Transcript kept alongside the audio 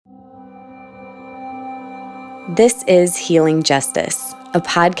This is Healing Justice, a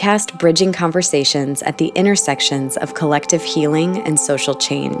podcast bridging conversations at the intersections of collective healing and social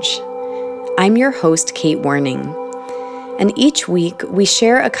change. I'm your host, Kate Warning, and each week we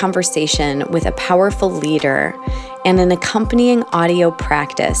share a conversation with a powerful leader and an accompanying audio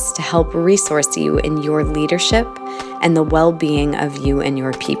practice to help resource you in your leadership and the well-being of you and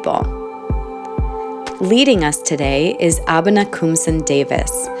your people. Leading us today is Abena Kumson Davis,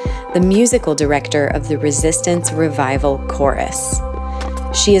 the musical director of the Resistance Revival Chorus.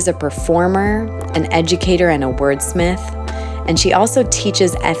 She is a performer, an educator, and a wordsmith, and she also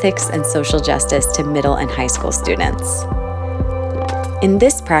teaches ethics and social justice to middle and high school students. In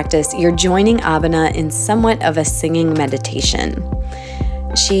this practice, you're joining Abena in somewhat of a singing meditation.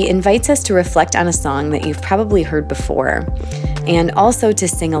 She invites us to reflect on a song that you've probably heard before, and also to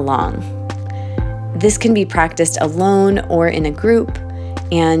sing along. This can be practiced alone or in a group,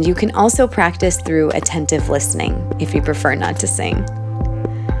 and you can also practice through attentive listening if you prefer not to sing.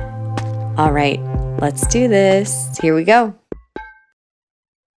 All right, let's do this. Here we go.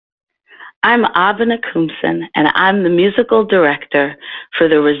 I'm Abena Kumson, and I'm the musical director for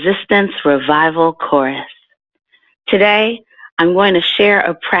the Resistance Revival Chorus. Today, I'm going to share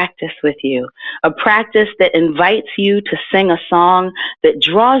a practice with you, a practice that invites you to sing a song that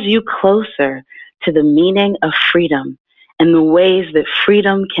draws you closer to the meaning of freedom and the ways that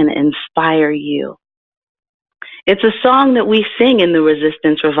freedom can inspire you. It's a song that we sing in the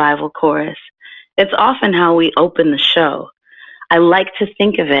Resistance Revival Chorus. It's often how we open the show. I like to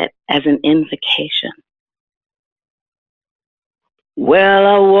think of it as an invocation. Well,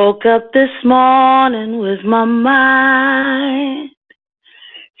 I woke up this morning with my mind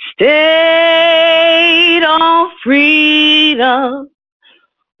stayed on freedom.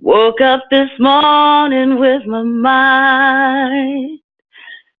 Woke up this morning with my mind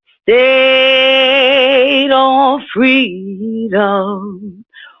stayed on freedom.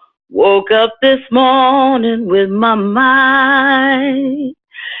 Woke up this morning with my mind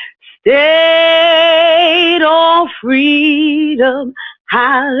stayed on freedom.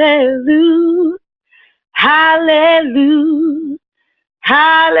 Hallelujah, hallelujah,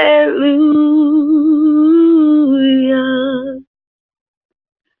 hallelujah.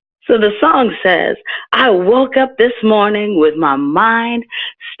 So the song says, I woke up this morning with my mind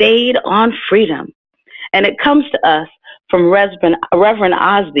stayed on freedom. And it comes to us from Reverend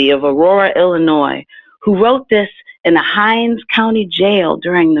Osby of Aurora, Illinois, who wrote this in the Hinds County Jail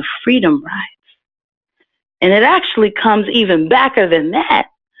during the Freedom Rides. And it actually comes even backer than that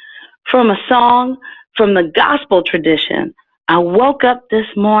from a song from the gospel tradition. I woke up this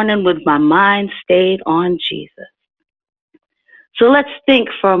morning with my mind stayed on Jesus. So let's think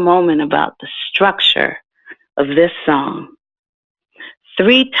for a moment about the structure of this song.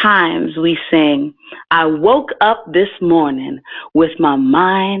 3 times we sing, I woke up this morning with my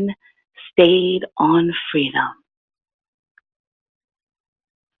mind stayed on freedom.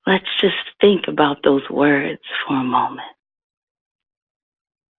 Let's just think about those words for a moment.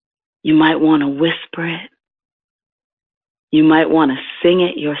 You might want to whisper it. You might want to sing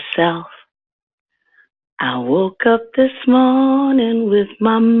it yourself. I woke up this morning with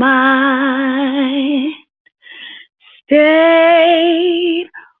my mind stayed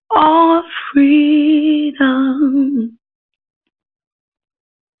on freedom.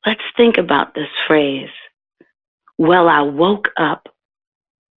 Let's think about this phrase. Well, I woke up.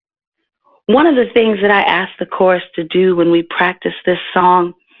 One of the things that I ask the chorus to do when we practice this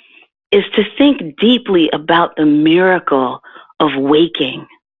song is to think deeply about the miracle of waking,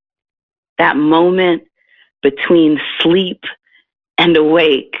 that moment between sleep and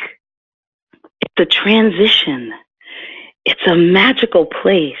awake. It's a transition. It's a magical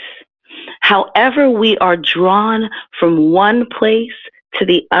place. However we are drawn from one place to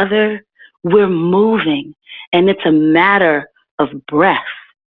the other, we're moving, and it's a matter of breath.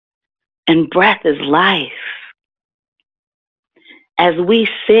 And breath is life. As we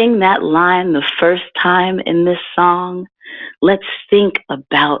sing that line the first time in this song, let's think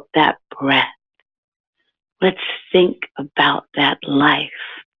about that breath. Let's think about that life.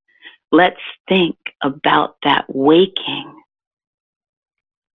 Let's think about that waking.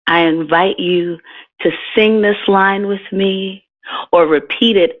 I invite you to sing this line with me, or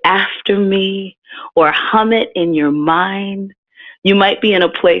repeat it after me, or hum it in your mind. You might be in a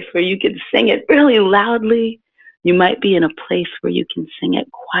place where you can sing it really loudly. You might be in a place where you can sing it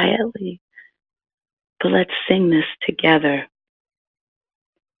quietly. But let's sing this together.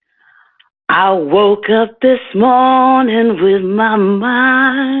 I woke up this morning with my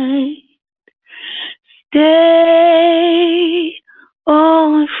mind stayed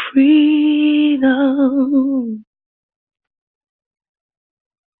on freedom.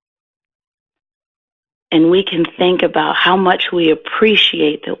 And we can think about how much we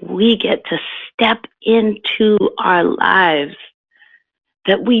appreciate that we get to step into our lives,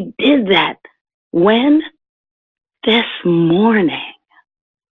 that we did that. When? This morning.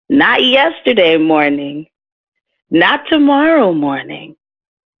 Not yesterday morning, not tomorrow morning,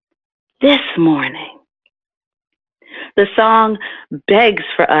 this morning. The song begs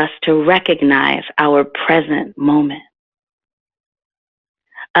for us to recognize our present moment.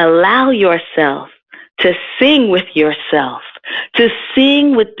 Allow yourself to sing with yourself, to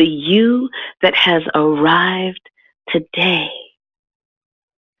sing with the you that has arrived today.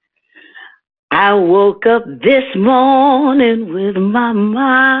 I woke up this morning with my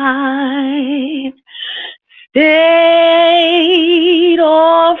mind stayed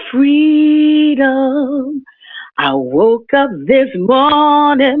on freedom. I woke up this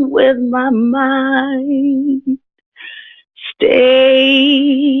morning with my mind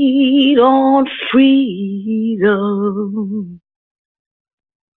stayed on freedom.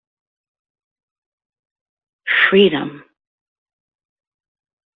 Freedom.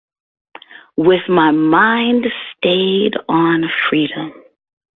 With my mind stayed on freedom.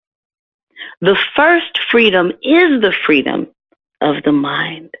 The first freedom is the freedom of the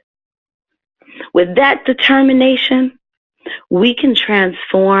mind. With that determination, we can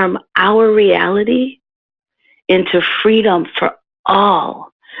transform our reality into freedom for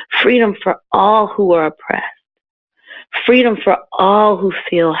all who are oppressed, freedom for all who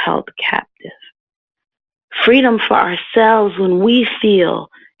feel held captive, freedom for ourselves when we feel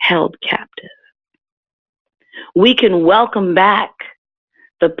held captive. We can welcome back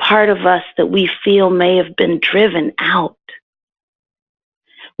the part of us that we feel may have been driven out.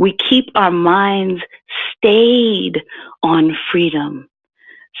 We keep our minds stayed on freedom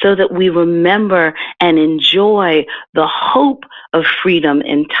so that we remember and enjoy the hope of freedom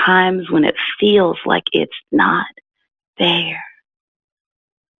in times when it feels like it's not there.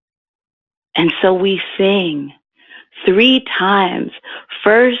 And so we sing 3 times,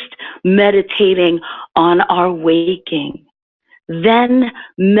 first meditating on our waking, then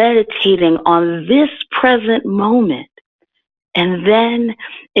meditating on this present moment, and then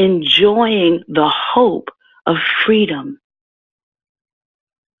enjoying the hope of freedom.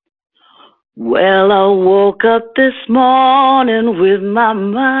 Well, I woke up this morning with my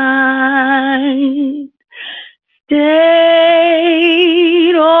mind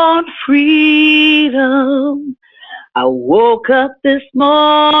stayed on freedom. I woke up this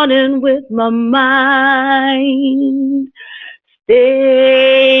morning with my mind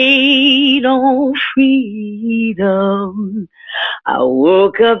stayed on freedom. I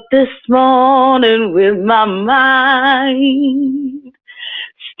woke up this morning with my mind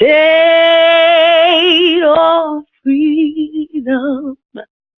stayed on freedom.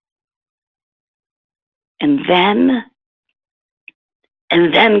 And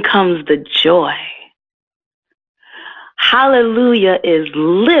then comes the joy. Hallelujah is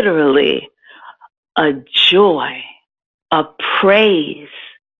literally a joy, a praise,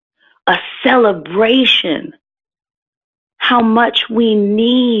 a celebration. How much we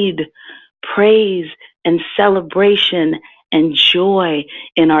need praise and celebration and joy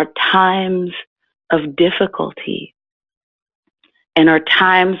in our times of difficulty, in our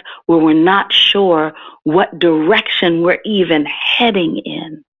times where we're not sure what direction we're even heading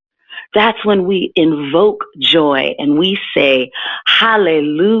in. That's when we invoke joy and we say,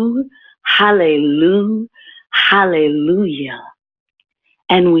 hallelujah, hallelujah, hallelujah.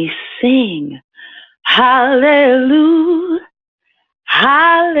 And we sing, hallelujah,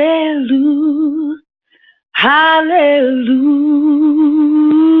 hallelujah, hallelujah.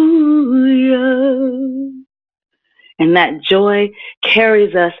 And that joy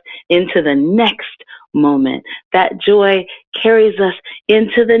carries us into the next moment. That joy carries us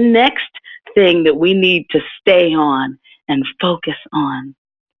into the next thing that we need to stay on and focus on.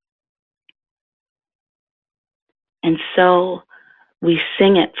 And so we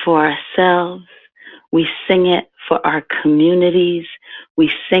sing it for ourselves. We sing it for our communities.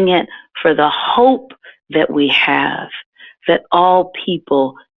 We sing it for the hope that we have, that all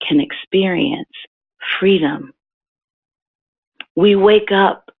people can experience freedom. We wake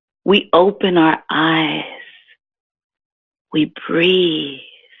up, we open our eyes, we breathe,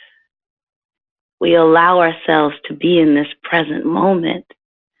 we allow ourselves to be in this present moment,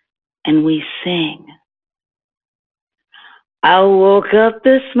 and we sing. I woke up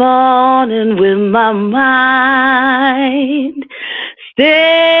this morning with my mind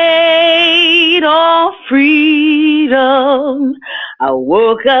stayed on freedom. I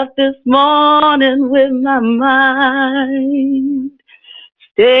woke up this morning with my mind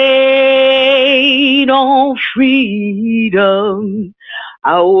stayed on freedom.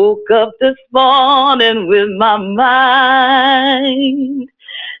 I woke up this morning with my mind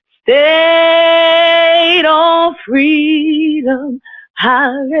stayed on freedom.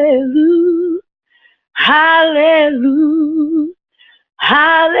 Hallelujah, hallelujah,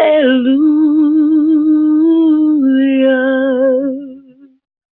 hallelujah.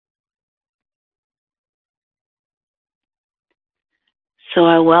 So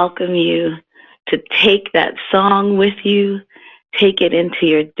I welcome you to take that song with you, take it into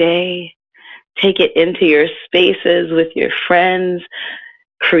your day, take it into your spaces with your friends,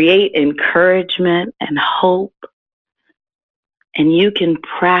 create encouragement and hope. And you can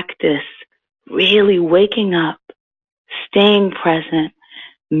practice really waking up, staying present,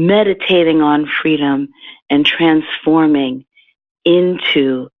 meditating on freedom, and transforming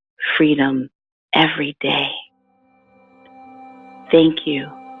into freedom every day. Thank you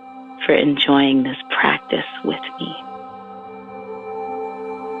for enjoying this practice with me.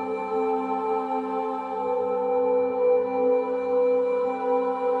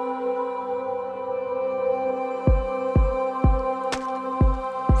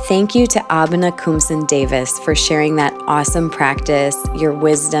 Thank you to Abena Kumson Davis for sharing that awesome practice, your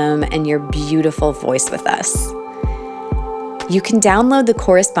wisdom, and your beautiful voice with us. You can download the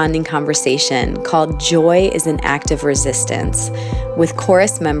corresponding conversation called Joy is an Act of Resistance with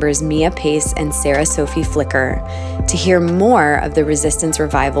chorus members Mia Pace and Sarah Sophie Flicker to hear more of the Resistance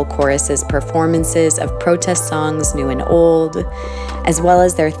Revival Chorus's performances of protest songs new and old, as well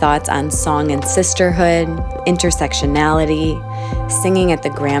as their thoughts on song and sisterhood, intersectionality, singing at the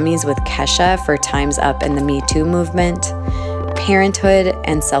Grammys with Kesha for Time's Up and the Me Too movement, parenthood,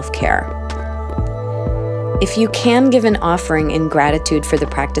 and self-care. If you can give an offering in gratitude for the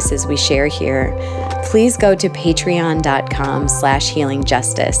practices we share here, please go to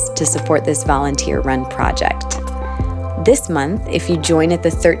patreon.com/healingjustice to support this volunteer-run project. This month, if you join at the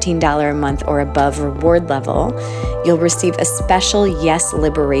 $13 a month or above reward level, you'll receive a special Yes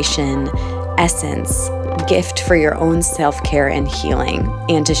Liberation Essence gift for your own self-care and healing,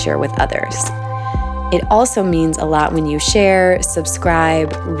 and to share with others. It also means a lot when you share,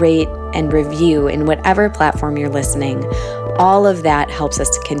 subscribe, rate, and review in whatever platform you're listening. All of that helps us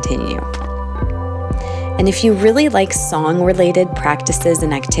to continue. And if you really like song-related practices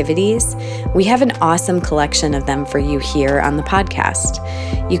and activities, we have an awesome collection of them for you here on the podcast.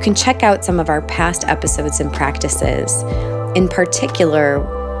 You can check out some of our past episodes and practices, in particular,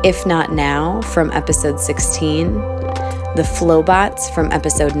 If Not Now from episode 16, the Flowbots from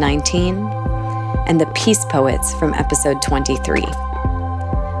episode 19, and the Peace Poets from episode 23.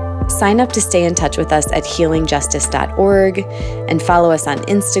 Sign up to stay in touch with us at healingjustice.org and follow us on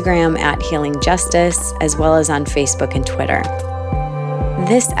Instagram at healingjustice, as well as on Facebook and Twitter.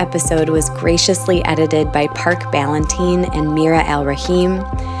 This episode was graciously edited by Park Ballantine and Mira Al-Rahim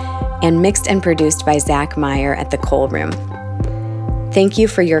and mixed and produced by Zach Meyer at the Cole Room. Thank you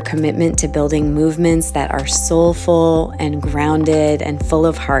for your commitment to building movements that are soulful and grounded and full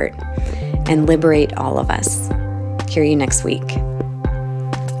of heart and liberate all of us. Hear you next week.